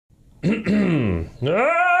Is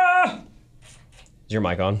your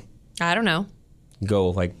mic on? I don't know. Go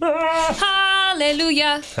like,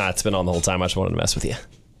 hallelujah. It's been on the whole time. I just wanted to mess with you.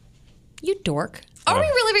 You dork. Are we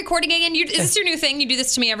really recording again? Is this your new thing? You do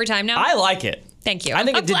this to me every time now? I like it. Thank you. I'm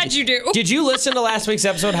glad you do. Did you listen to last week's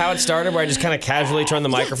episode, how it started, where I just kind of casually turned the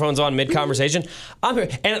microphones on mid-conversation? I'm here.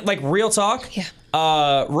 And, like, real talk,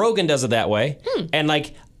 Rogan does it that way. And,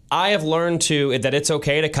 like, I have learned that it's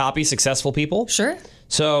okay to copy successful people. Sure.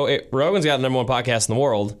 So Rogan's got the number one podcast in the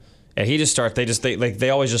world. And he just starts, they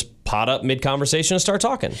always just pot up mid-conversation and start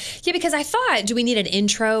talking. Yeah, because I thought, do we need an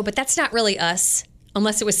intro? But that's not really us.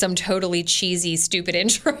 Unless it was some totally cheesy, stupid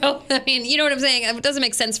intro. I mean, you know what I'm saying? It doesn't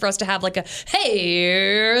make sense for us to have like hey,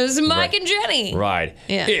 here's Mike and Jenny. Right.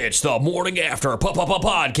 Yeah. It's the morning after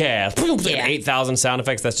podcast. Yeah. 8,000 sound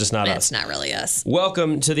effects. That's just not us. That's not really us.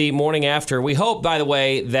 Welcome to the morning after. We hope, by the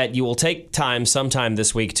way, that you will take time sometime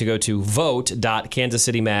this week to go to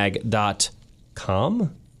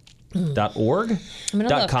vote.kansascitymag.com. .org? I'm going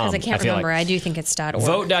to look because I can't remember. I do think it's .org.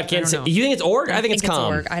 Vote.kansas. You think it's org? I think it's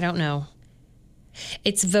com. Org. I don't know.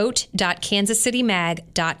 It's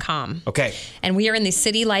vote.kansascitymag.com. Okay. And we are in the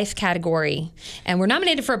City Life category. And we're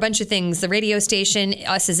nominated for a bunch of things. The radio station,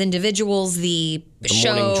 us as individuals, the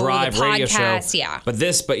show, morning drive, the radio podcast, show. yeah.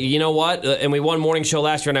 But you know what? And we won morning show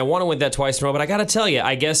last year, and I want to win that twice in a row. But I got to tell you,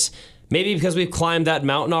 I guess maybe because we've climbed that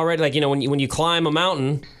mountain already. Like, you know, when you climb a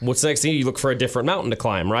mountain, what's the next thing? You look for a different mountain to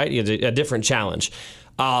climb, right? A different challenge.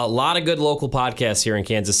 A lot of good local podcasts here in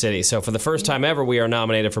Kansas City. So for the first time ever, we are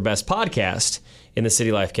nominated for Best Podcast in the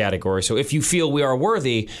City Life category. So if you feel we are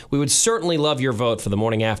worthy, we would certainly love your vote for the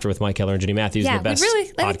morning after with Mike Keller and Jenny Matthews. Yeah, the best we'd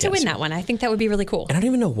really like podcast to win that one. I think that would be really cool. And I don't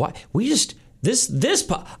even know why. We just...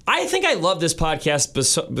 I think I love this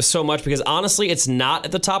podcast so much because honestly, it's not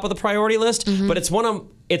at the top of the priority list, but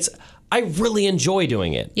I really enjoy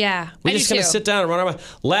doing it. Yeah, we just kind of sit down and run around.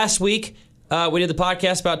 Last week, we did the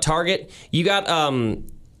podcast about Target. You got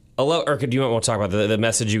or do you want to talk about the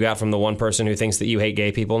message you got from the one person who thinks that you hate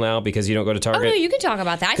gay people now because you don't go to Target? Oh no, you can talk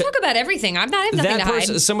about that. I talk about everything. I have nothing to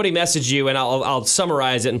hide. Somebody messaged you, and I'll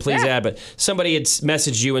summarize it and please add. But somebody had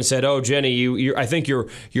messaged you and said, "Oh, Jenny, I think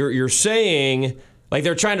you're saying." Like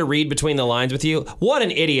they're trying to read between the lines with you. What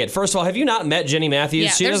an idiot. First of all, have you not met Jenny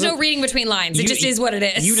Matthews? Yeah, there's no reading between lines. It just is what it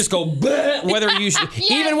is. You just go, whether you should. Yes.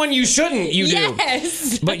 Even when you shouldn't, you do.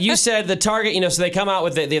 Yes. But you said the Target, so they come out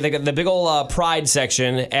with the big old pride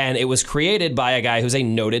section, and it was created by a guy who's a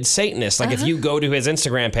noted Satanist. Like if you go to his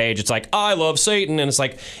Instagram page, it's like, I love Satan. And it's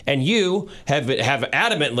like, and you have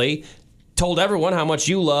adamantly told everyone how much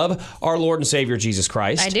you love our Lord and Savior Jesus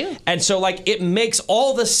Christ. I do. And so, like, it makes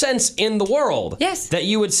all the sense in the world. Yes. That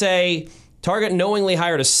you would say, Target knowingly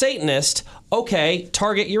hired a Satanist. Okay,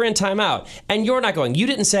 Target, you're in timeout. And you're not going. You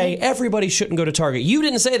didn't say everybody shouldn't go to Target. You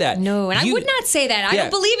didn't say that. No, and I would not say that. I don't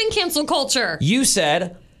believe in cancel culture. You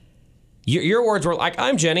said... Your words were like,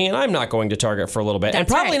 I'm Jenny, and I'm not going to Target for a little bit. That's and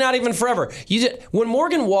probably not even forever. When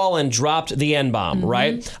Morgan Wallen dropped the N-bomb,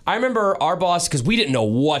 right? I remember our boss, because we didn't know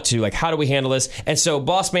what to do, like, how do we handle this? And so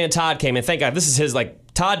boss man Todd came in. Thank God, this is his,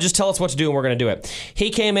 like, Todd, just tell us what to do, and we're going to do it.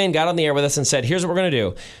 He came in, got on the air with us, and said, here's what we're going to do.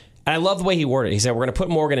 And I love the way he worded it. He said, we're going to put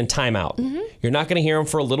Morgan in timeout. You're not going to hear him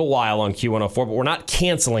for a little while on Q104, but we're not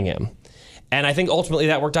canceling him. And I think ultimately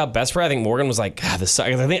that worked out best for him. I think Morgan was like, this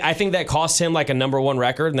sucks. I think that cost him like a #1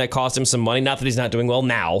 record, and that cost him some money. Not that he's not doing well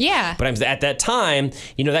now. Yeah. But at that time,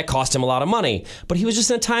 that cost him a lot of money. But he was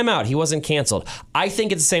just in a timeout. He wasn't canceled. I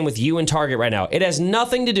think it's the same with you and Target right now. It has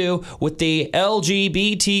nothing to do with the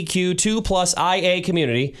LGBTQ2+IA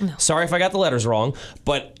community. No. Sorry if I got the letters wrong,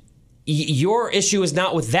 but your issue is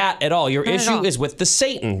not with that at all. Your issue is with the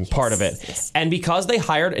Satan part of it. Yes. And because they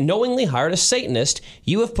knowingly hired a Satanist,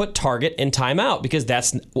 you have put Target in timeout because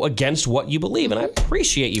that's against what you believe. And I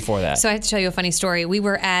appreciate you for that. So I have to tell you a funny story. We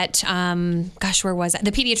were at, where was that?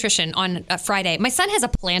 The pediatrician on Friday. My son has a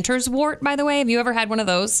plantar's wart, by the way. Have you ever had one of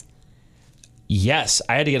those? Yes.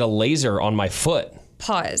 I had to get a laser on my foot.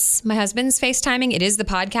 Pause. My husband's FaceTiming. It is the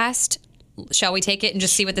podcast. Shall we take it and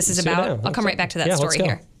just see what this is about? I'll come right back to that story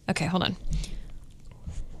here. Okay, hold on.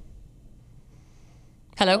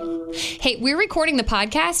 Hello? Hey, we're recording the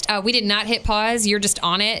podcast. We did not hit pause. You're just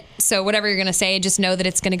on it. So whatever you're going to say, just know that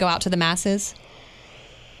it's going to go out to the masses.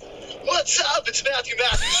 What's up? It's Matthew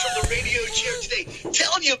Matthews from the radio chair today,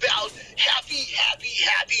 telling you about happy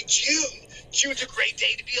June. June's a great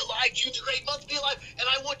day to be alive. June's a great month to be alive. And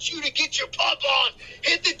I want you to get your pump on.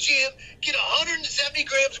 Hit the gym. Get 170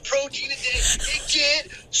 grams of protein a day. And get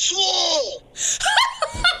swole. Let's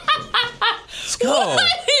go. What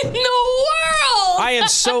in the world? I am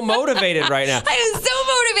so motivated right now. I am so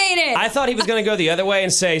motivated. I thought he was going to go the other way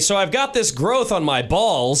and say, so I've got this growth on my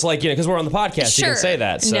balls, like, because we're on the podcast, you can say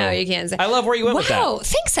that. So. No, you can't say. I love where you went with that. Wow,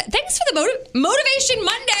 thanks for the Motivation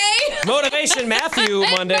Monday. Motivation Matthew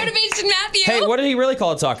Monday. Motivation Matthew. Hey, what did he really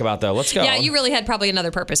call to talk about, though? Let's go. Yeah, you really had probably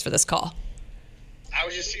another purpose for this call. I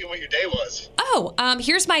was just seeing what your day was. Oh,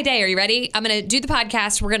 here's my day. Are you ready? I'm going to do the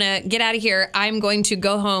podcast. We're going to get out of here. I'm going to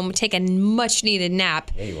go home, take a much-needed nap.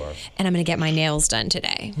 There you are. And I'm going to get my nails done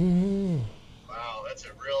today. Mm-hmm. Wow, that's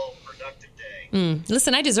a real productive day.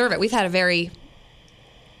 Listen, I deserve it. We've had a very...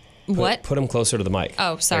 What? Put him closer to the mic.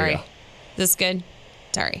 Oh, sorry. Is this good?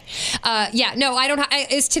 Sorry. Yeah, no, I don't...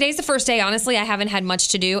 Today's the first day, honestly. I haven't had much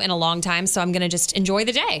to do in a long time, so I'm going to just enjoy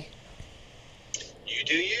the day. You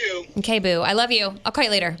do you. Okay, boo. I love you. I'll call you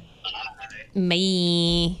later. Bye.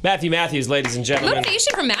 Matthew Matthews, ladies and gentlemen.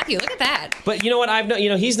 Motivation from Matthew. Look at that. But you know what?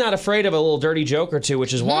 He's not afraid of a little dirty joke or two,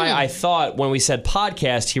 which is why I thought when we said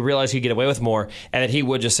podcast, he realized he'd get away with more, and that he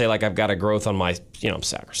would just say like, "I've got a growth on my,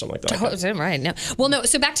 sack or something like that." Oh, right. No. Well, no.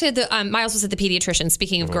 So back to the Miles was at the pediatrician.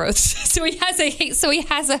 Speaking of growth, so he has a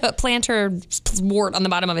plantar wart on the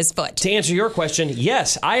bottom of his foot. To answer your question,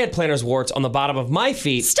 yes, I had plantar warts on the bottom of my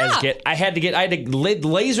feet. Stop. I had to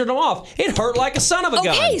laser them off. It hurt like a son of a gun.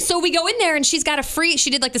 Okay, so we go in there and she's got she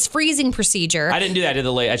did like this freezing procedure. I didn't do that.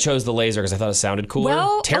 I chose the laser because I thought it sounded cooler.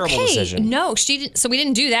 Well, terrible decision. No, she didn't. So we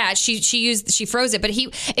didn't do that. She froze it, but he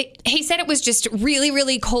said it was just really,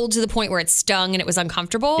 really cold to the point where it stung and it was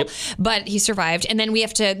uncomfortable. Yep. But he survived. And then we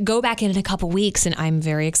have to go back in a couple weeks, and I'm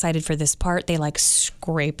very excited for this part. They like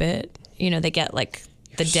scrape it. They get like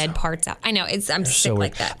the dead parts out. I know. I'm sick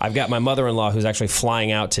like that. I've got my mother-in-law who's actually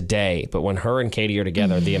flying out today, but when her and Katie are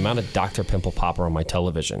together, the amount of Dr. Pimple Popper on my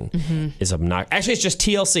television is obnoxious. Actually, it's just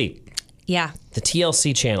TLC. Yeah. The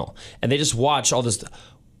TLC channel. And they just watch all this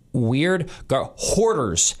weird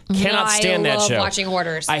Hoarders. Cannot stand that show. I love watching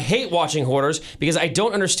Hoarders. I hate watching Hoarders because I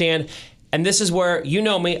don't understand, and this is where,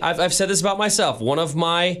 me, I've said this about myself.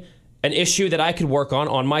 An issue that I could work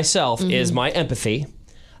on myself is my empathy.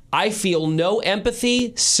 I feel no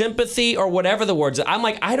empathy, sympathy, or whatever the words. I'm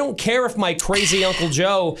like, I don't care if my crazy Uncle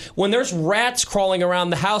Joe, when there's rats crawling around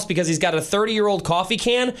the house because he's got a 30-year-old coffee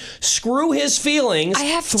can, screw his feelings,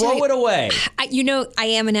 throw it away. I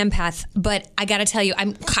am an empath, but I got to tell you,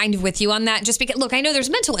 I'm kind of with you on that. Just because, look, I know there's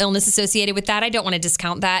mental illness associated with that. I don't want to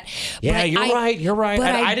discount that. Yeah, you're right.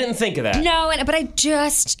 I didn't think of that. No, but I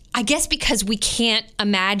guess because we can't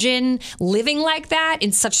imagine living like that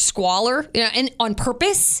in such squalor, and on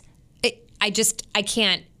purpose. I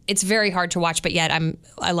can't. It's very hard to watch, but yet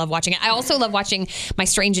I love watching it. I also love watching My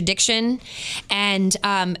Strange Addiction and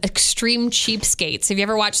Extreme Cheapskates. Have you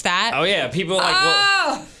ever watched that? Oh yeah, people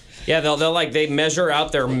they measure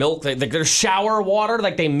out their milk, their shower water.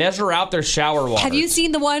 Like they measure out their shower water. Have you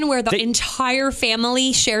seen the one where the entire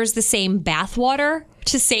family shares the same bath water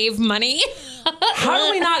to save money? How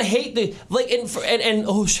do we not hate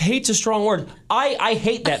hate's a strong word. I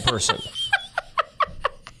hate that person.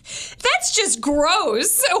 That's just gross.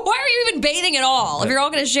 So why are you even bathing at all? If you're all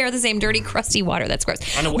going to share the same dirty, crusty water, that's gross.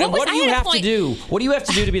 I know. What do you have to do? What do you have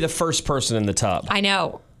to do to be the first person in the tub? I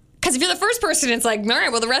know. Because if you're the first person, it's like, all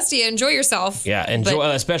right, well, the rest of you enjoy yourself. Yeah,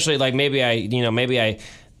 especially like maybe I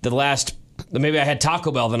had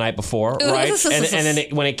Taco Bell the night before, right? and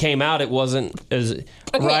then when it came out, it wasn't as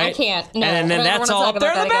okay, right. I can't. No, and then that's all up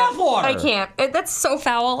there in the bathwater. I can't. That's so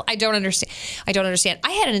foul. I don't understand.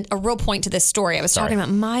 I had a real point to this story. I was talking about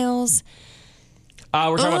Miles.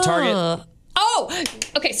 We're talking about Target. Oh,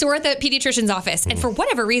 okay. So we're at the pediatrician's office, and for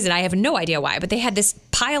whatever reason, I have no idea why, but they had this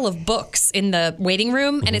pile of books in the waiting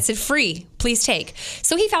room, and it said free, please take.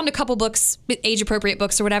 So he found a couple books, age-appropriate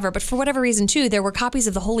books or whatever, but for whatever reason, too, there were copies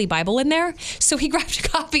of the Holy Bible in there. So he grabbed a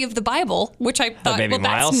copy of the Bible, which I thought, well,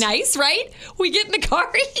 Miles. that's nice, right? We get in the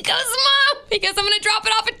car, he goes, Mom, he goes, I'm going to drop it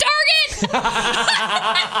off at Target.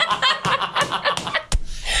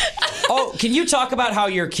 Oh, can you talk about how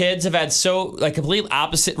your kids have had complete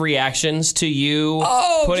opposite reactions to you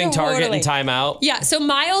putting Target in timeout? Yeah, so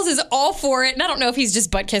Miles is all for it, and I don't know if he's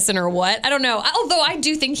just butt kissing or what. I don't know. Although I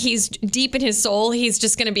do think he's deep in his soul, he's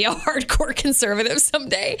just going to be a hardcore conservative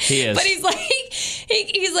someday. He is. But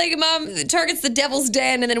he's like, Mom, Target's the devil's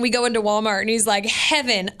den, and then we go into Walmart, and he's like,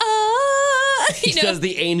 heaven. He does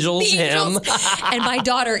the Angels hymn. And my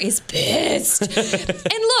daughter is pissed. And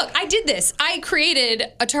look, I did this. I created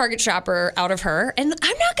a Target shopper out of her. And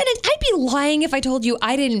I'd be lying if I told you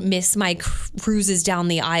I didn't miss my cruises down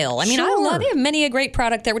the aisle. I mean, they have many a great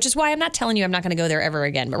product there, which is why I'm not telling you I'm not going to go there ever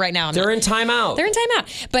again. But right now, they're in timeout. They're in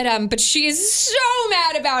timeout. But she is so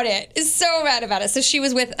mad about it. So she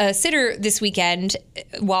was with a sitter this weekend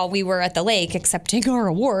while we were at the lake accepting our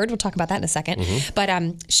award. We'll talk about that in a second. Mm-hmm. But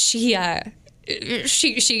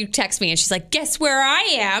she texts me and she's like, guess where I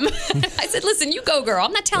am? I said, listen, you go, girl.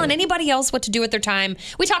 I'm not telling anybody else what to do with their time.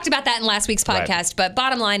 We talked about that in last week's podcast, but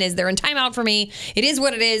bottom line is they're in timeout for me. It is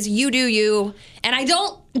what it is. You do you. And I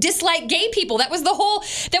don't dislike gay people. That was the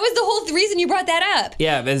whole reason you brought that up.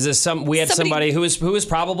 Yeah, we had somebody who was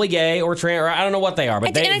probably gay or trans, or I don't know what they are,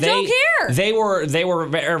 but I don't care. They were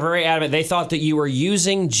very adamant. They thought that you were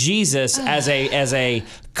using Jesus as a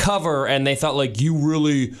cover, and they thought like you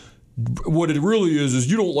really. What it really is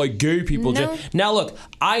you don't like gay people. No. Now, look,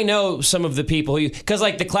 I know some of the people who, because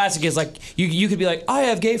like the classic is like you could be like, I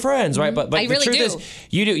have gay friends, right? But I the really truth do. is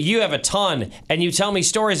you have a ton, and you tell me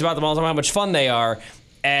stories about them all the time, how much fun they are.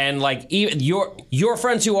 And like even your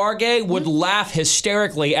friends who are gay would laugh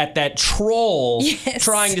hysterically at that troll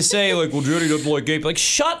trying to say like, well, Jenny doesn't like gay people. Like,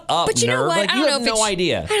 shut up, but you know nerd. what? Like, you have no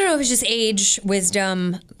idea. I don't know if it's just age,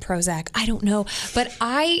 wisdom, Prozac. I don't know. But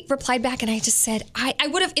I replied back and I just said, I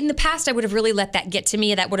would have, in the past, I would have really let that get to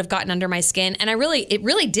me. That would have gotten under my skin. And it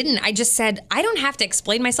really didn't. I just said, I don't have to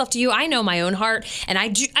explain myself to you. I know my own heart. And I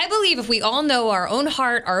believe if we all know our own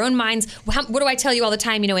heart, our own minds, what do I tell you all the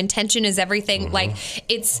time? You know, intention is everything. Mm-hmm. Like,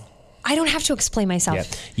 I don't have to explain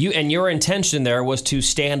myself. Yeah. Your intention there was to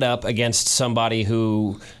stand up against somebody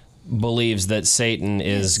who believes that Satan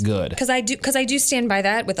is good. Because I do stand by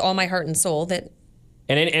that with all my heart and soul. That.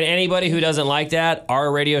 And anybody who doesn't like that,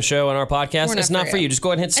 our radio show and our podcast, it's not for you. Just go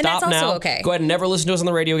ahead and hit stop and that's now. Also okay. Go ahead and never listen to us on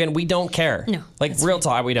the radio again. We don't care. No. Like real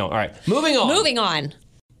talk, we don't. All right. Moving on.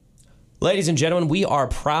 Ladies and gentlemen, we are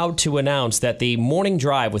proud to announce that the Morning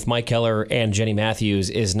Drive with Mike Keller and Jenny Matthews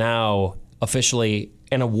is now officially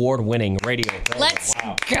an award-winning radio program. Let's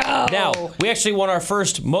go. Now, we actually won our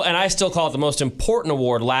first, and I still call it the most important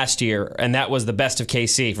award last year, and that was the Best of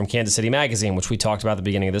KC from Kansas City Magazine, which we talked about at the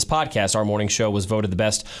beginning of this podcast. Our morning show was voted the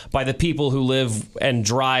best by the people who live and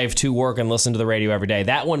drive to work and listen to the radio every day.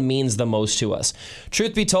 That one means the most to us.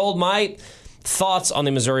 Truth be told, my thoughts on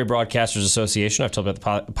the Missouri Broadcasters Association. I've told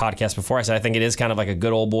about the podcast before. I said I think it is kind of like a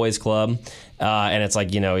good old boys club, and it's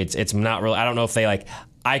like, you know, it's not really. I don't know if they like.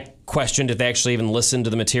 I questioned if they actually even listened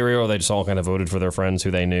to the material, or they just all kind of voted for their friends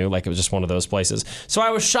who they knew. Like it was just one of those places. So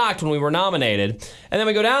I was shocked when we were nominated, and then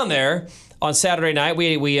we go down there on Saturday night.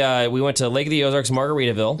 We went to Lake of the Ozarks,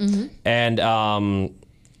 Margaritaville, and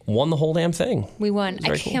won the whole damn thing. We won.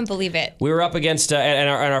 I can't believe it. We were up against, and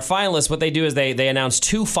our finalists, what they do is they announce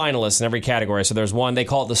 2 finalists in every category. So there's one, they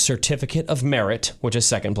call it the Certificate of Merit, which is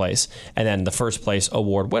second place, and then the first place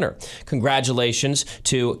award winner. Congratulations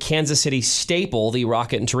to Kansas City Staple, the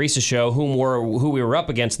Rocket and Teresa show, who we were up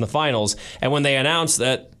against in the finals. And when they announced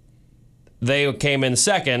that they came in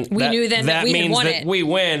second, we knew then that we means won that it. We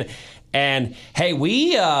win. And hey,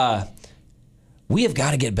 we have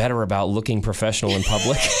got to get better about looking professional in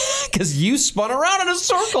public because you spun around in a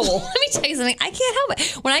circle. Let me tell you something. I can't help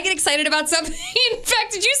it. When I get excited about something, in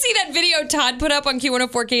fact, did you see that video Todd put up on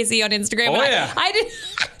Q104KC on Instagram? Oh, yeah. I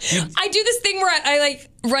do this thing where I like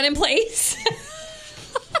run in place.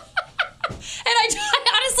 And I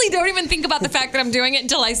honestly don't even think about the fact that I'm doing it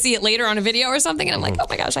until I see it later on a video or something, and I'm like, oh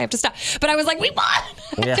my gosh, I have to stop. But I was like, we won!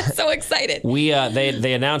 Yeah. I get so excited.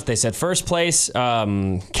 They announced, they said first place,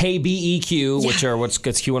 KBEQ, which are what's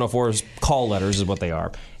Q104's call letters is what they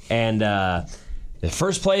are, and the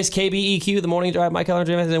first place KBEQ, the Morning Drive, Mike Keller,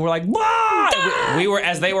 and we're like, wow! We were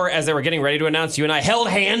as they were getting ready to announce, you and I held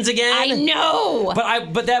hands again. I know,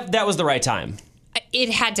 but that was the right time. It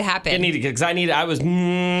had to happen. It needed, because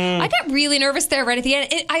I got really nervous there right at the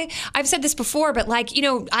end. I've said this before, but like, you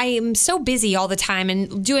know, I am so busy all the time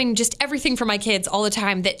and doing just everything for my kids all the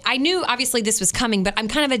time that I knew obviously this was coming, but I'm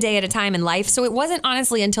kind of a day at a time in life. So it wasn't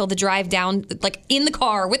honestly until the drive down, like in the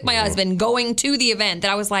car with my husband going to the event,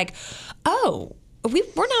 that I was like, oh,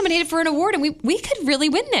 we're nominated for an award and we could really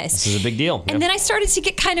win this. This is a big deal. And then I started to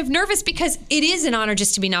get kind of nervous because it is an honor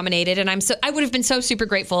just to be nominated, and I would have been so super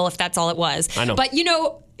grateful if that's all it was. I know. But you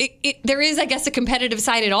know, there is, I guess, a competitive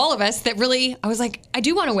side in all of us that really, I was like, I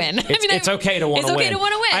do want to win. It's okay to want to win. It's okay to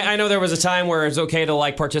want to win. I know there was a time where it's okay to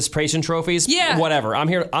like participation trophies. Yeah. Whatever. I'm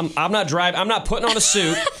here. I'm not driving. I'm not putting on a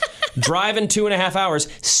suit. Driving 2.5 hours,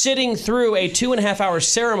 sitting through a 2.5 hour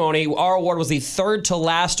ceremony. Our award was the third to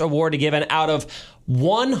last award given out of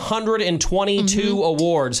 122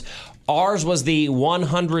 awards. Ours was the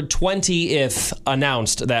 120th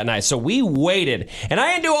announced that night. So we waited. And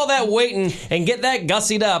I didn't do all that waiting and get that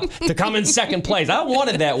gussied up to come in second place. I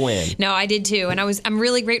wanted that win. No, I did too. And I'm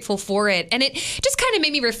really grateful for it. And it just kind of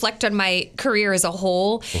made me reflect on my career as a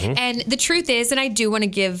whole. Mm-hmm. And the truth is, and I do want to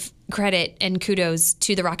give credit and kudos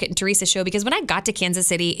to the Rocket and Teresa show, because when I got to Kansas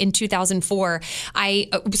City in 2004, I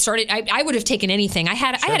would have taken anything. I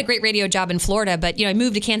had a great radio job in Florida, but I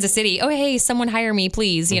moved to Kansas City. Oh, hey, someone hire me,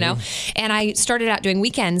 please, know. And I started out doing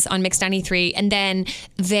weekends on Mix 93, and then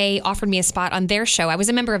they offered me a spot on their show. I was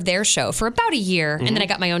a member of their show for about a year, and then I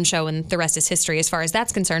got my own show, and the rest is history as far as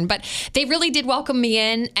that's concerned. But they really did welcome me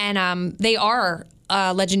in, and they are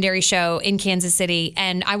a legendary show in Kansas City,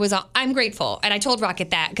 and I'm grateful. And I told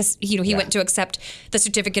Rocket that because he went to accept the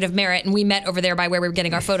certificate of merit, and we met over there by where we were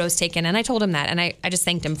getting our photos taken, and I told him that, and I just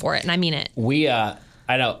thanked him for it, and I mean it.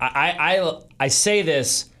 I know I say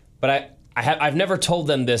this, but I've never told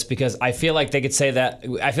them this because I feel like they could say that.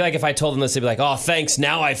 I feel like if I told them this, they'd be like, "Oh, thanks.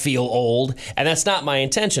 Now I feel old," and that's not my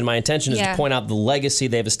intention. My intention is to point out the legacy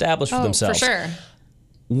they've established for themselves. For sure.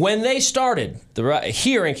 When they started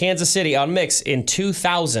here in Kansas City on Mix in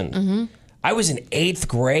 2000, I was in 8th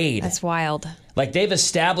grade. That's wild. Like, they've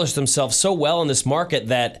established themselves so well in this market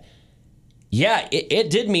that, it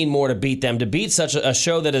did mean more to beat them. To beat such a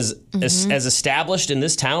show that is as established in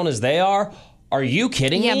this town as they are. Are you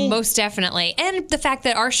kidding me? Yeah, most definitely. And the fact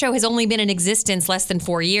that our show has only been in existence less than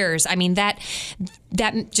 4 years, I mean, that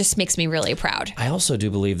just makes me really proud. I also do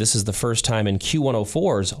believe this is the first time in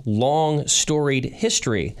Q104's long storied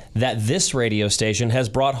history that this radio station has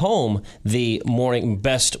brought home the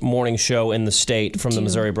best morning show in the state from the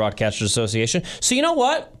Missouri Broadcasters Association. So you know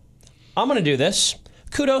what? I'm going to do this.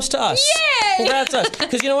 Kudos to us. Yay! Congrats to us.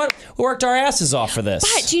 Because you know what? We worked our asses off for this.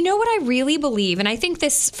 But do you know what I really believe? And I think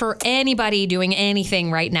this for anybody doing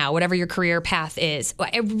anything right now, whatever your career path is,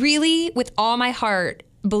 I really, with all my heart,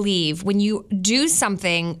 believe when you do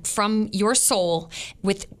something from your soul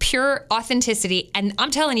with pure authenticity, and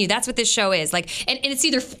I'm telling you, that's what this show is. Like, and it's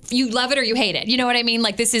either you love it or you hate it. You know what I mean?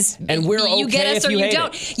 Like, this is, and we're you okay get us if or you hate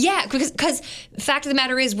don't. It. Yeah, because the fact of the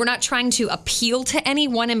matter is, we're not trying to appeal to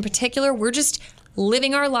anyone in particular. We're just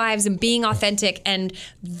living our lives and being authentic, and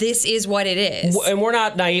this is what it is. And we're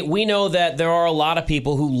not naive. We know that there are a lot of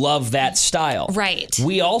people who love that style. Right.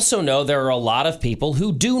 We also know there are a lot of people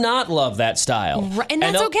who do not love that style. Right. And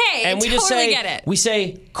that's okay. And we totally just say, get it. We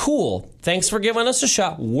say, cool, thanks for giving us a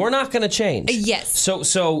shot. We're not going to change. Yes.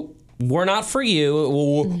 So we're not for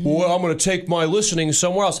you. Well, I'm going to take my listening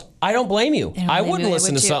somewhere else. I don't blame you. I wouldn't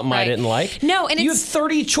listen to something I didn't like. No, and you have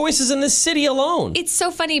 30 choices in this city alone. It's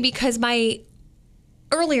so funny because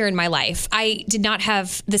earlier in my life, I did not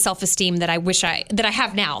have the self-esteem that I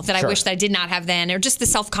have now, that I wish that I did not have then, or just the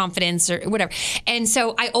self-confidence or whatever. And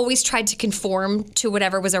so I always tried to conform to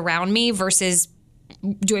whatever was around me versus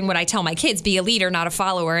doing what I tell my kids: be a leader, not a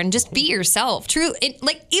follower, and just be yourself. True. Even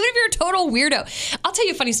if you're a total weirdo. I'll tell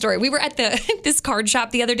you a funny story. We were at this card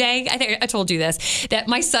shop the other day. I think I told you this, that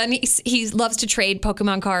my son, he loves to trade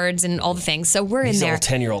Pokemon cards and all the things. So we're in there. He's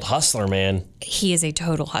a 10-year-old hustler, man. He is a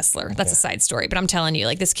total hustler. That's a side story. But I'm telling you,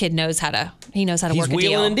 like, this kid knows how to work a deal. He's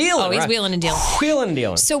wheeling and dealing. Oh, he's wheeling and dealing. Wheeling and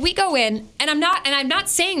dealing. So we go in, and I'm not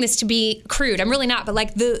saying this to be crude. I'm really not. But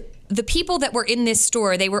like the people that were in this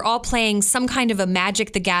store, they were all playing some kind of a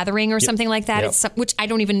Magic the Gathering or something like that. It's which I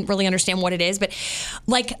don't even really understand what it is. But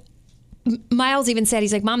like Miles even said,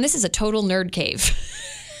 he's like, "Mom, this is a total nerd cave."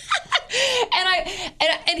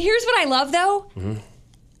 and here's what I love though.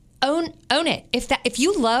 Mm-hmm. Own it. If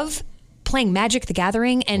you love playing Magic the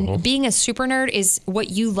Gathering and being a super nerd is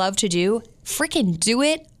what you love to do, freaking do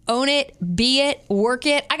it. Own it, be it, work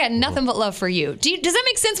it. I got nothing but love for you. Does that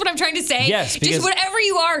make sense what I'm trying to say? Yes. Just whatever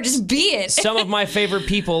you are, just be it. Some of my favorite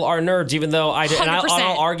people are nerds, even though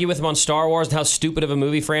I'll argue with them on Star Wars and how stupid of a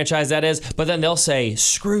movie franchise that is. But then they'll say,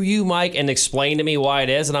 screw you, Mike, and explain to me why it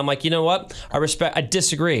is. And I'm like, you know what? I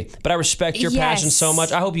disagree, but I respect your passion so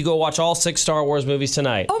much. I hope you go watch all 6 Star Wars movies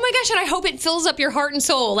tonight. Oh my gosh, and I hope it fills up your heart and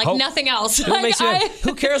soul like nothing else.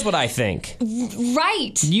 Who cares what I think?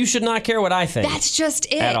 Right. You should not care what I think. That's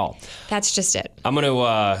just it. At all. That's just it. I'm going to,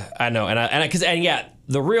 I know,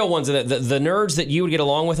 the real ones, the nerds that you would get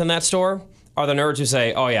along with in that store are the nerds who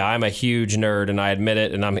say, oh yeah, I'm a huge nerd and I admit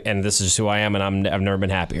it and this is just who I am and I've never been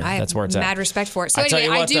happier. That's where it's at. I have mad respect for it. So anyway,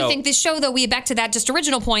 I do think this show, though, back to that just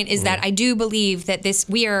original point, is that I do believe that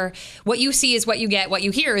what you see is what you get, what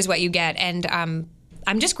you hear is what you get, and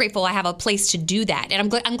I'm just grateful I have a place to do that. And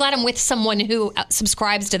I'm glad I'm with someone who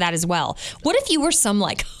subscribes to that as well. What if you were some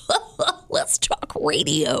like, let's talk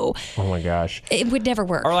radio? Oh my gosh. It would never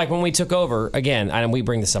work. Or like when we took over, again, and we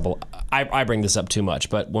bring this up, I bring this up too much,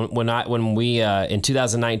 but when we in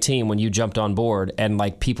 2019, when you jumped on board and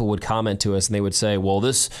like people would comment to us and they would say, well,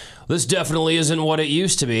 this definitely isn't what it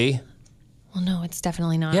used to be. Well, no, it's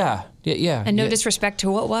definitely not. Yeah. And no disrespect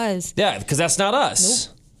to what was. Yeah, because that's not us.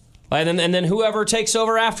 Nope. And then whoever takes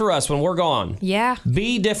over after us when we're gone. Yeah.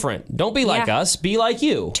 Be different. Don't be like us. Be like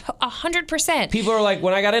you. 100%. People are like,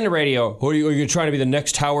 when I got into radio, are you trying to be the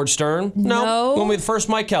next Howard Stern? No. Going to be the first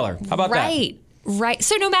Mike Keller. How about that? Right.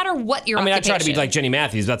 So no matter what your occupation. I try to be like Jenny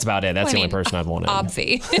Matthews. That's about it. That's the only person I'd want to.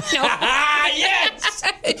 Obvi. No.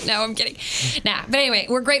 Yes. No, I'm kidding. Nah, but anyway,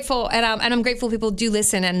 we're grateful, and I'm grateful people do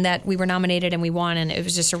listen, and that we were nominated and we won, and it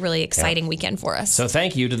was just a really exciting weekend for us. So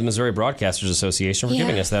thank you to the Missouri Broadcasters Association for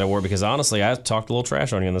giving us that award, because honestly, I talked a little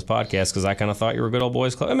trash on you on this podcast because I kind of thought you were a good old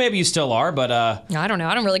boys club. And maybe you still are, but I don't know.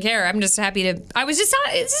 I don't really care. I'm just happy to. It's just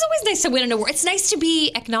always nice to win an award. It's nice to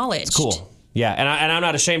be acknowledged. It's cool. Yeah, and I'm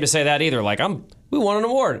not ashamed to say that either. Like we won an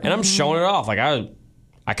award, and I'm showing it off. Like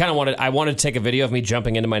I kind of wanted to take a video of me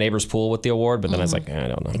jumping into my neighbor's pool with the award, but then I was like, I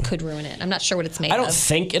don't know. It could ruin it. I'm not sure what it's made of. I don't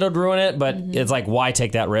think it'll ruin it, but it's like, why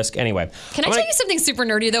take that risk? Anyway. Can I tell you something super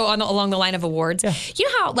nerdy, though, along the line of awards? Yeah. You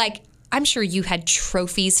know how, like, I'm sure you had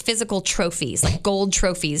trophies, physical trophies, like gold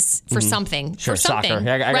trophies for something. Sure, for something, soccer.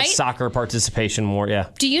 I got right? soccer participation more, yeah.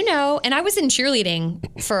 Do you know, and I was in cheerleading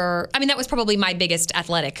that was probably my biggest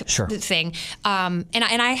athletic thing. And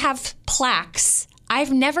I have plaques.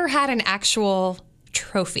 I've never had an actual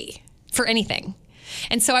trophy for anything.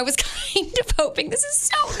 And so I was kind of hoping, this is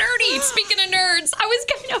so nerdy, speaking of nerds, I was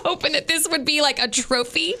kind of hoping that this would be like a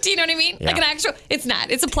trophy. Do you know what I mean? Yeah. Like an actual, it's not,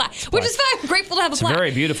 it's a plaque, which is fine. I'm grateful to have a plaque. It's a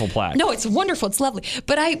very beautiful plaque. No, it's wonderful, it's lovely.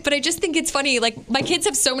 But I just think it's funny, like my kids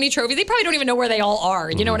have so many trophies, they probably don't even know where they all are,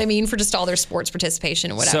 you know what I mean, for just all their sports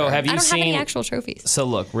participation and whatever. So have you I don't seen, have any actual trophies. So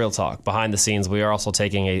look, real talk, behind the scenes, we are also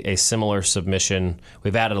taking a similar submission.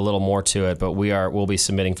 We've added a little more to it, but we'll be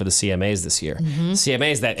submitting for the CMAs this year.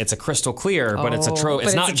 CMAs, that it's a crystal clear, but it's a trophy.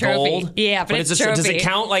 It's not gold. Yeah, but it's a trophy. Does it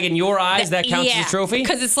count, like in your eyes, that counts as a trophy?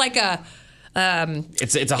 Because it's like a...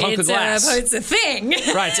 it's a hunk of glass. It's a thing.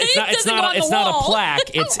 Right. It's not a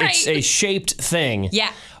plaque. It's a shaped thing. Yeah.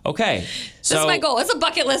 Okay. So that's my goal. It's a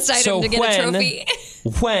bucket list item to get a trophy.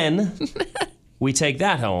 When we take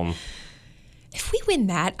that home, if we win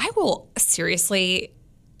that, I will seriously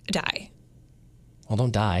die. Well,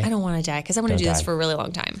 don't die. I don't want to die because I want to do this for a really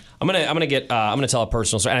long time. I'm gonna tell a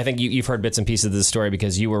personal story, and I think you've heard bits and pieces of this story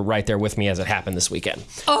because you were right there with me as it happened this weekend.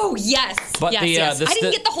 Oh yes, but yes. I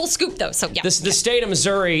didn't get the whole scoop though, so yeah. The state of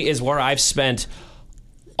Missouri is where I've spent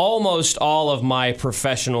almost all of my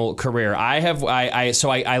professional career. I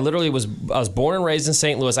was born and raised in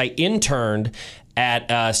St. Louis. I interned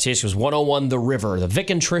at station was 101 The River, the Vic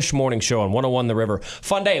and Trish morning show on 101 The River.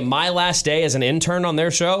 Fun day. My last day as an intern on their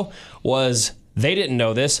show was. They didn't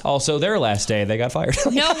know this. Also, their last day, they got fired.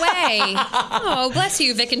 No way. Oh, bless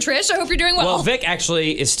you, Vic and Trish. I hope you're doing well. Well, Vic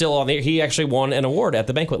actually is still on there. He actually won an award at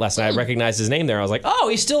the banquet last night. I recognized his name there. I was like, oh,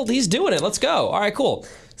 he's doing it. Let's go. All right, cool.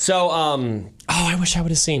 So, I wish I would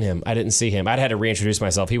have seen him. I didn't see him. I'd had to reintroduce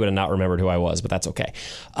myself. He would have not remembered who I was, but that's okay.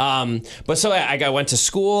 But so I went to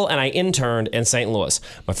school and I interned in St. Louis.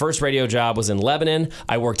 My first radio job was in Lebanon.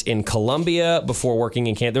 I worked in Columbia before working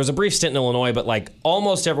in Kansas. There was a brief stint in Illinois, but like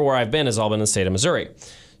almost everywhere I've been has all been in the state of Missouri.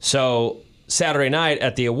 So Saturday night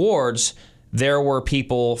at the awards, there were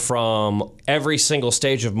people from every single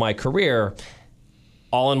stage of my career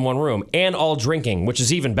all in one room and all drinking, which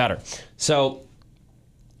is even better. So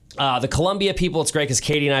the Columbia people, it's great because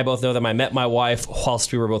Katie and I both know them. I met my wife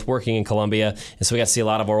whilst we were both working in Columbia, and so we got to see a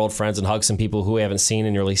lot of our old friends and hug some people who we haven't seen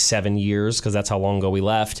in nearly 7 years because that's how long ago we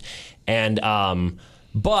left. And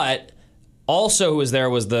but also who was there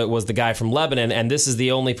was the guy from Lebanon, and this is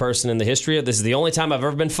the only person in the history of this is the only time I've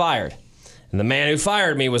ever been fired. And the man who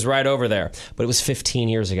fired me was right over there. But it was 15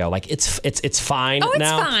 years ago. Like, it's fine now.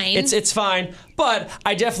 It's fine. It's fine. But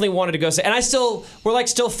I definitely wanted to go say... And we're still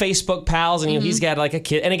Facebook pals, and he's got like a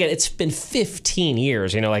kid. And again, it's been 15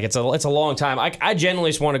 years, like it's a long time. I genuinely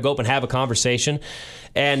just want to go up and have a conversation.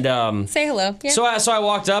 And say hello. Yeah. So I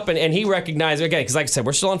walked up, and he recognized, again, because like I said,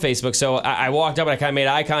 we're still on Facebook. So I walked up, and I kind of made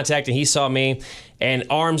eye contact, and he saw me, and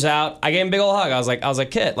arms out. I gave him a big old hug. I was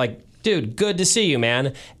like, Kit, like... Dude, good to see you,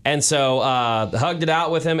 man. And so hugged it out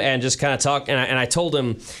with him and just kind of talked. And I told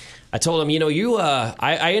him,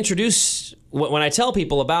 I introduce, when I tell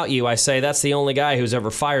people about you, I say that's the only guy who's ever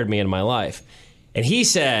fired me in my life. And he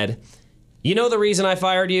said, you know the reason I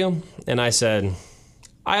fired you? And I said,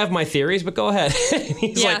 I have my theories, but go ahead.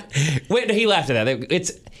 He's Yeah. like, wait, no, he laughed at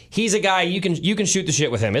that. He's a guy, you can shoot the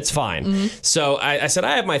shit with him. It's fine. So I said,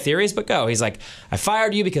 I have my theories, but go. He's like, I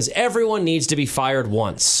fired you because everyone needs to be fired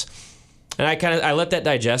once. And I let that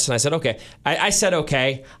digest, and I said, okay. I said,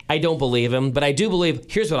 okay. I don't believe him, but I do believe,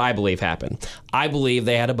 here's what I believe happened. I believe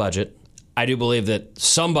they had a budget. I do believe that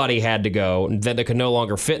somebody had to go, that they could no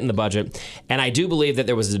longer fit in the budget. And I do believe that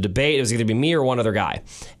there was a debate. It was either be me or one other guy.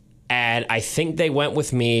 And I think they went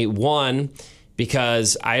with me, one,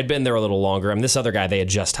 because I had been there a little longer. And this other guy they had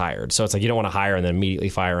just hired. So it's like you don't want to hire and then immediately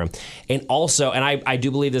fire him. And also, and I do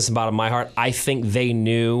believe this in the bottom of my heart, I think they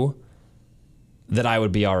knew that I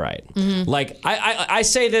would be all right. Like, I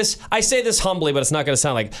say this humbly, but it's not going to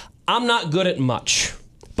sound like, I'm not good at much.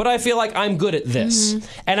 But I feel like I'm good at this.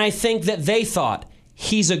 And I think that they thought,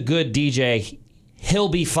 he's a good DJ. He'll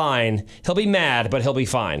be fine. He'll be mad, but he'll be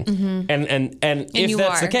fine. And if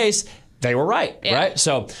that's the case, they were right, right?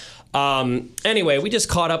 So anyway, we just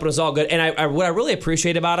caught up and it was all good. And what I really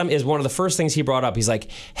appreciate about him is one of the first things he brought up. He's like,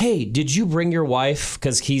 hey, did you bring your wife?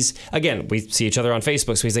 Because we see each other on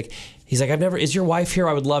Facebook. So he's like, is your wife here?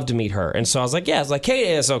 I would love to meet her. And so I was like, yeah. I was like,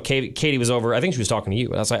 Katie. So Katie was over. I think she was talking to you.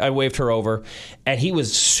 And I was like, I waved her over. And he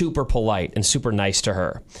was super polite and super nice to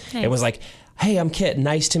her. Nice. It was like, hey, I'm Kit.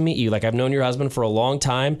 Nice to meet you. Like, I've known your husband for a long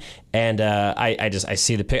time, and I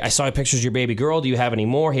saw pictures of your baby girl. Do you have any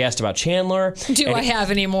more? He asked about Chandler. I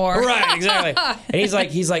have any more? Right, exactly.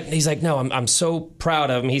 And he's like, no, I'm so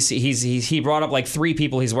proud of him. He brought up like 3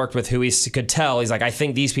 people he's worked with who he could tell. He's like, I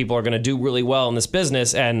think these people are going to do really well in this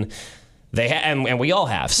business, and and we all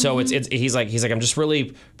have. So he's like, I'm just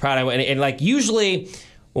really proud of him. And like usually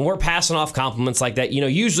when we're passing off compliments like that,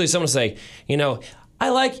 usually someone will say, I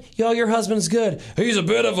like, your husband's good. He's a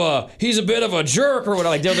bit of a jerk or whatever.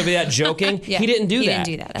 Like, there'll be that joking. He didn't do that.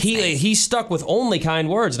 That's nice. He stuck with only kind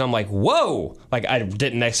words. And I'm like, whoa. Like, I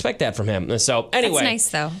didn't expect that from him. And so, anyway. That's nice,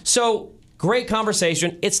 though. So, great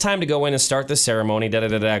conversation. It's time to go in and start the ceremony.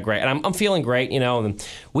 Great. And I'm feeling great, And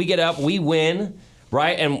we get up, we win.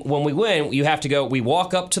 Right? And when we win, we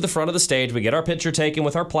walk up to the front of the stage, we get our picture taken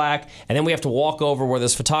with our plaque, and then we have to walk over where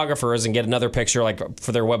this photographer is and get another picture, like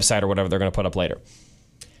for their website or whatever they're going to put up later.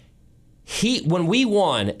 When we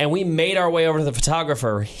won and we made our way over to the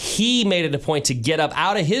photographer, he made it a point to get up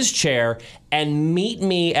out of his chair and meet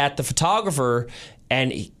me at the photographer,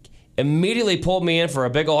 and he immediately pulled me in for a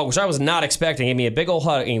big old hug, which I was not expecting. He gave me a big old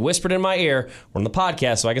hug, and he whispered in my ear, we're on the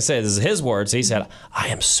podcast, so I can say this is his words. He said, I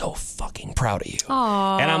am so fucking proud of you.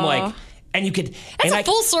 Aww. And I'm like, and you could... That's a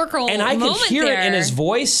full circle and I could hear it in his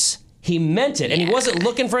voice. He meant it, and he wasn't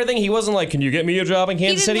looking for anything. He wasn't like, "Can you get me a job in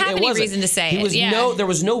Kansas City?" He didn't have any reason to say it. There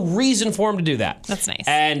was no reason for him to do that. That's nice.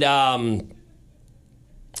 And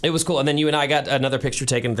it was cool. And then you and I got another picture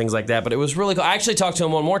taken and things like that. But it was really cool. I actually talked to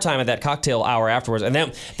him one more time at that cocktail hour afterwards, and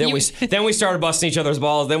then we started busting each other's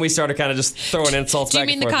balls. Then we started kind of just throwing insults back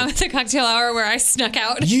and forth. Do you mean the cocktail hour where I snuck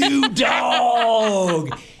out? You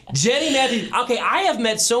dog, Jenny Matthews. Okay, I have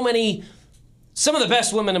met some of the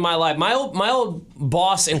best women in my life. My old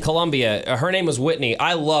boss in Columbia, her name was Whitney.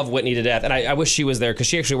 I love Whitney to death, and I wish she was there because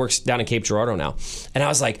she actually works down in Cape Girardeau now. And I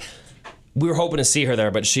was like, we were hoping to see her there,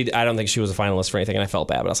 but I don't think she was a finalist for anything, and I felt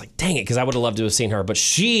bad. But I was like, dang it, because I would have loved to have seen her. But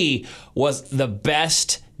she was the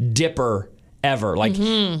best dipper ever. Like,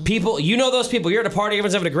 people, those people. You're at a party,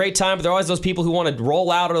 everyone's having a great time, but there are always those people who want to roll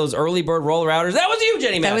out of those early bird roller outers. That was you,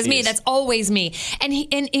 Jenny Matthews. That was me. That's always me.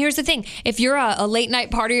 And here's the thing. If you're a late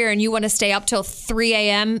night partier and you want to stay up till 3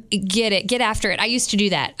 a.m., get after it. I used to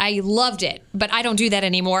do that. I loved it, but I don't do that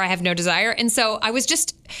anymore. I have no desire. And so I was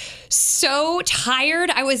just so tired.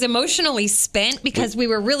 I was emotionally spent because we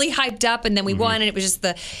were really hyped up, and then we won, and it was just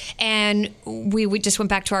and we just went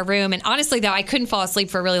back to our room. And honestly, though, I couldn't fall asleep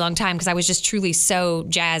for a really long time because I was just truly so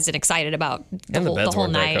jazzed and excited about the whole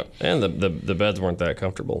night. And the beds weren't that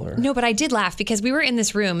comfortable there. No, but I did laugh because we were in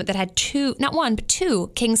this room that had not one, but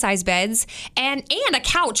 2 king-size beds and a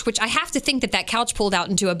couch, which I have to think that couch pulled out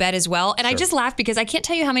into a bed as well. And I just laughed because I can't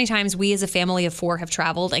tell you how many times we as a family of 4 have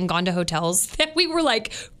traveled and gone to hotels that we were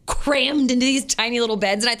like crammed into these tiny little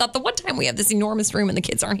beds. And I thought, the one time we have this enormous room and the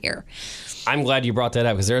kids aren't here. I'm glad you brought that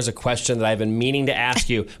up because there's a question that I've been meaning to ask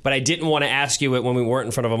you, but I didn't want to ask you it when we weren't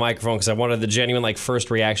in front of a microphone because I wanted the genuine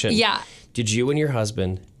first reaction. Yeah. Did you and your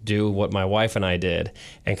husband do what my wife and I did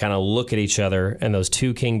and kind of look at each other in those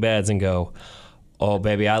 2 king beds and go, oh,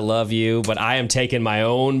 baby, I love you, but I am taking my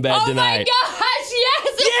own bed tonight? Oh, my gosh,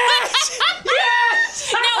 yes! Yes!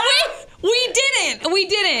 Yes! No, we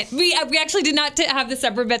didn't. We actually did not have the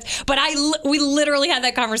separate beds, but we literally had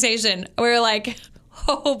that conversation. We were like,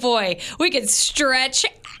 oh, boy, we could stretch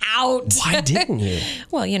out. Why didn't you?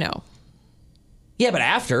 Well, Yeah, but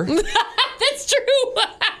after. That's true.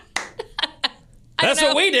 That's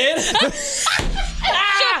what we did.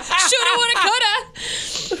 Shoulda, woulda,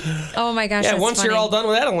 coulda. Oh my gosh. Yeah, that's once funny. you're all done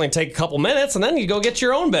with that, it'll only take a couple minutes, and then you go get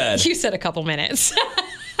your own bed. You said a couple minutes.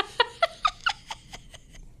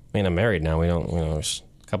 I mean, I'm married now. We don't, just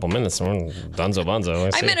a couple minutes, and we're dunzo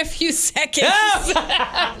bunzo. I meant a few seconds.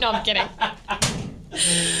 No, I'm kidding.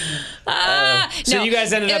 So no, you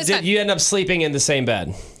guys ended up sleeping in the same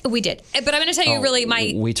bed. We did. But I'm going to tell you really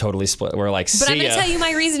we totally split. We're like, But I'm going to tell you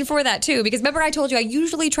my reason for that too, because remember I told you I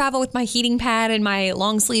usually travel with my heating pad and my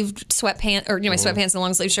long sleeved sweatpants, or my sweatpants and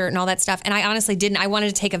long sleeve shirt and all that stuff. And I honestly didn't. I wanted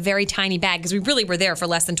to take a very tiny bag because we really were there for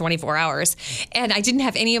less than 24 hours, and I didn't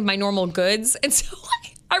have any of my normal goods, and so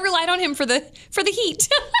I relied on him for the heat.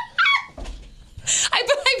 I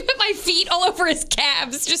put my feet all over his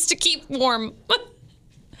calves just to keep warm.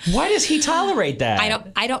 Why does he tolerate that?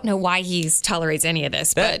 I don't know why he tolerates any of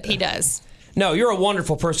this, but he does. No, you're a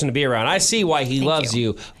wonderful person to be around. I see why he loves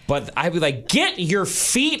you, but I'd be like, get your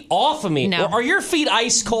feet off of me. No. Are your feet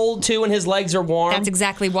ice cold too and his legs are warm? That's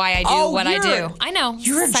exactly why I do what I do. I know.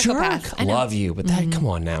 You're a psychopath. jerk. I know. Love you, but that, come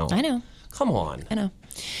on now. I know. Come on. I know.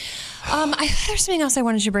 There's something else I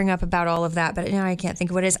wanted to bring up about all of that, but now I can't think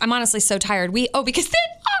of what it is. I'm honestly so tired.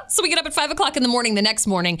 So we get up at 5 o'clock in the morning the next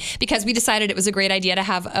morning because we decided it was a great idea to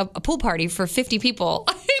have a pool party for 50 people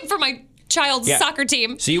for my child's soccer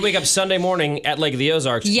team. So you wake up Sunday morning at Lake of the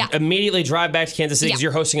Ozarks, immediately drive back to Kansas City because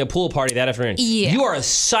you're hosting a pool party that afternoon. Yeah. You are a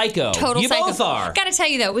psycho. Total you psycho. both are. Gotta tell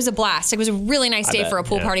you though, it was a blast. It was a really nice day for a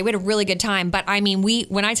pool party. We had a really good time. But I mean,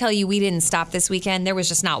 when I tell you we didn't stop this weekend, there was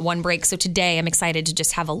just not one break. So today I'm excited to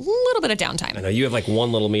just have a little bit of downtime. I know you have like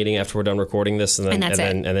one little meeting after we're done recording this, and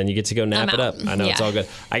then you get to go nap it up. I know it's all good.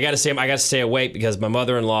 I got to stay awake because my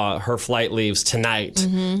mother-in-law, her flight leaves tonight,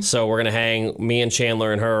 so we're gonna hang. Me and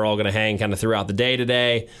Chandler and her are all gonna hang kind of throughout the day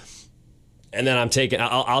today, and then I'll take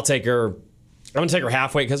her. I'm gonna take her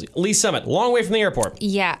halfway because Lee Summit, long way from the airport.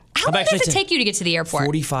 Yeah. How long does it take you to get to the airport?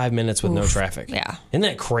 45 minutes with no traffic. Yeah. Isn't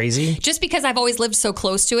that crazy? Just because I've always lived so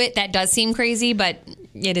close to it, that does seem crazy, but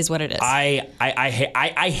it is what it is.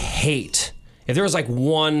 I hate if there was like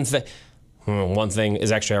one thing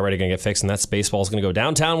is actually already going to get fixed, and that's baseball's going to go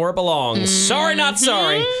downtown where it belongs. Sorry, not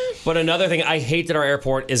sorry. But another thing, I hate that our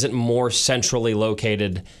airport isn't more centrally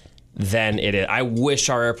located than it is. I wish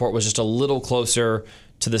our airport was just a little closer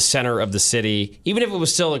to the center of the city, even if it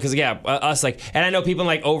was still, because us and I know people in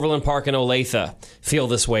like Overland Park and Olathe feel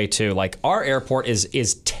this way too. Like our airport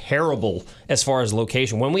is terrible as far as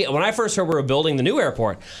location. When I first heard we were building the new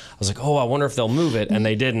airport, I was like, oh, I wonder if they'll move it, and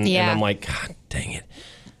they didn't. Yeah. And I'm like, God dang it.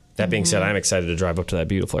 That being said, I'm excited to drive up to that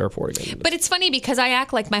beautiful airport again. But it's funny because I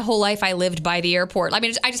act like my whole life I lived by the airport. I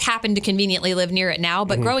mean, I just happen to conveniently live near it now.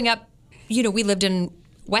 But growing up, we lived in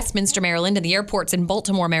Westminster, Maryland, and the airport's in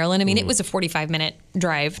Baltimore, Maryland. I mean, it was a 45-minute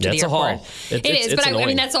drive to the That's a airport. haul. It is, but I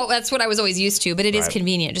mean, that's what I was always used to. But it is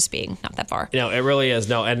convenient, just being not that far. No, it really is.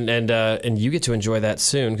 No, and you get to enjoy that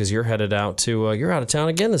soon because you're headed out to you're out of town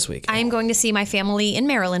again this week. I am going to see my family in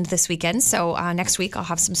Maryland this weekend. So next week I'll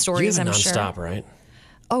have some stories. You have I'm nonstop, sure. right?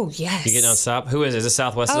 Oh yes. You get nonstop. Who is it? Is it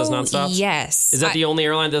Southwest that does nonstop? Yes. Is that the only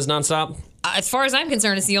airline that does nonstop? As far as I'm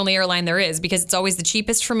concerned, it's the only airline there is because it's always the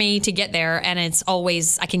cheapest for me to get there, and it's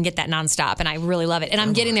always I can get that nonstop, and I really love it. And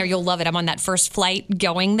I'm getting there, you'll love it. I'm on that first flight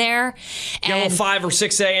going there. You got a 5 or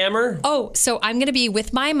 6 a.m.er? Oh, so I'm going to be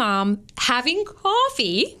with my mom having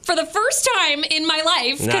coffee for the first time in my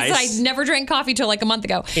life because Nice. I never drank coffee till like a month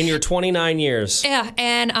ago. In your 29 years. Yeah,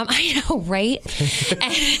 and I know, right?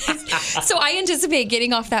 And so I anticipate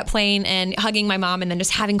getting off that plane and hugging my mom and then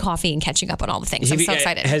just having coffee and catching up on all the things. I'm so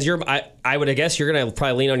excited. I would guess you're going to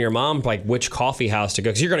probably lean on your mom, like which coffee house to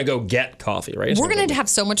go, because you're going to go get coffee, right? We're going to have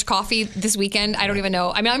so much coffee this weekend. I don't even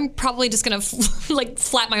know. I mean, I'm probably just going to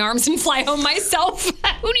flap my arms and fly home myself.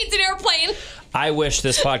 Who needs an airplane? I wish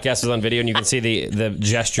this podcast was on video and you can see the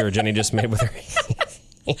gesture Jenny just made with her.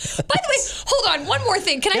 By the way, hold on. One more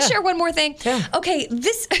thing. Can I share one more thing? Yeah. Okay,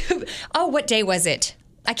 what day was it?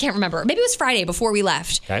 I can't remember. Maybe it was Friday before we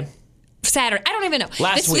left. Okay. Saturday. I don't even know.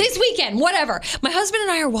 This weekend, whatever. My husband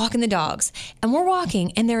and I are walking the dogs, and we're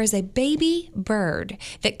walking, and there is a baby bird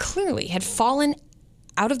that clearly had fallen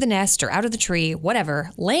out of the nest or out of the tree,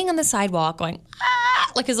 whatever, laying on the sidewalk going,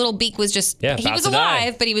 ah, like his little beak was just, he was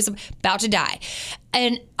alive, but he was about to die.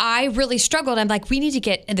 And I really struggled. I'm like, we need to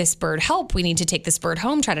get this bird help. We need to take this bird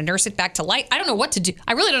home, try to nurse it back to life. I don't know what to do.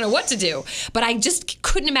 I really don't know what to do. But I just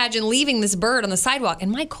couldn't imagine leaving this bird on the sidewalk. And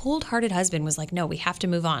my cold-hearted husband was like, no, we have to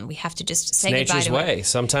move on. We have to just say goodbye to it. Nature's way.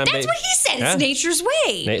 Sometimes That's what he said. It's nature's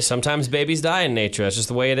way. Sometimes babies die in nature. That's just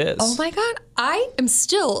the way it is. Oh my God. I am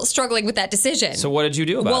still struggling with that decision. So what did you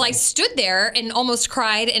do about it? Well, I stood there and almost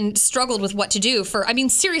cried and struggled with what to do for,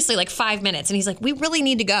 seriously, like 5 minutes. And he's like, we really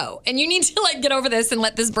need to go. And you need to like get over this and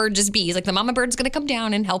let this bird just be. He's like, the mama bird's going to come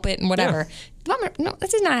down and help it and whatever. Yeah. No,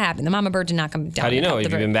 that did not happen. The mama bird did not come down. How do you know?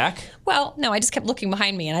 Have you been back? Well, no, I just kept looking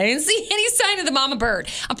behind me and I didn't see any sign of the mama bird.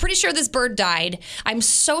 I'm pretty sure this bird died. I'm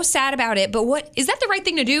so sad about it. But what is that the right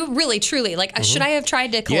thing to do? Really, truly? Like, should I have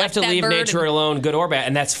tried to collect that bird? You have to leave nature alone, good or bad.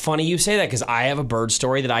 And that's funny you say that because I have a bird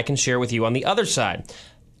story that I can share with you on the other side.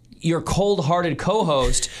 Your cold-hearted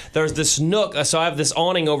co-host, there's this nook. So I have this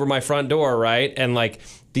awning over my front door, right? And like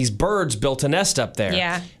these birds built a nest up there.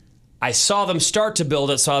 Yeah. I saw them start to build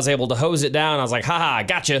it, so I was able to hose it down. I was like, haha, I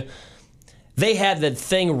gotcha. They had the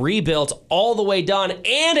thing rebuilt all the way done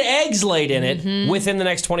and eggs laid in it within the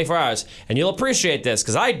next 24 hours. And you'll appreciate this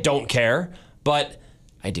because I don't care, but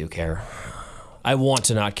I do care. I want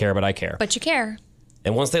to not care, but I care. But you care.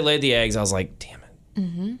 And once they laid the eggs, I was like, damn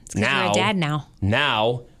it. It's 'cause you're a dad now.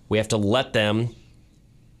 Now we have to let them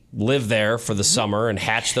live there for the summer and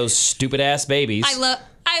hatch those stupid-ass babies. I love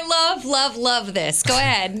this. Go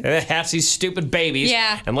ahead. And then hatch these stupid babies.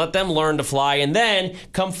 Yeah. And let them learn to fly. And then,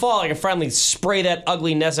 come fall, I can finally spray that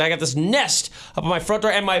ugly nest. I got this nest up on my front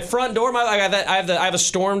door. And my front door, I have a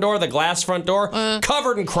storm door, the glass front door,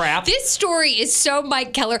 covered in crap. This story is so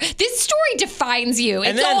Mike Keller. This story defines you.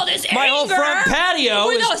 And it's then all this my anger whole front patio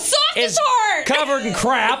with the is softest heart. covered in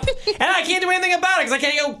crap. And I can't do anything about it because I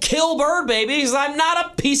can't go kill bird babies. I'm not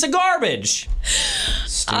a piece of garbage.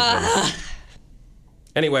 Stupid.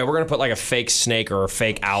 Anyway, we're going to put like a fake snake or a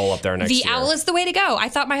fake owl up there next year. The owl is the way to go. I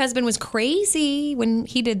thought my husband was crazy when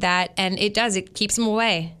he did that, and it does. It keeps him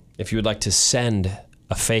away. If you would like to send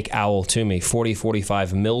a fake owl to me,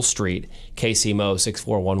 4045 Mill Street, KC Mo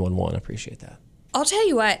 64111. I appreciate that. I'll tell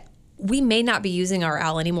you what. We may not be using our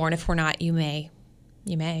owl anymore, and if we're not, you may.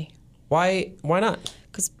 You may. Why not?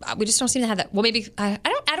 Because we just don't seem to have that. Well, maybe I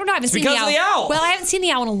don't know. I haven't seen because of the owl. Well, I haven't seen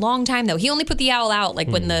the owl in a long time though. He only put the owl out like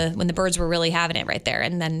when the birds were really having it right there,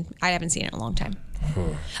 and then I haven't seen it in a long time.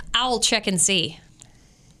 Owl check and see.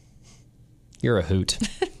 You're a hoot.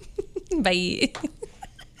 Bye.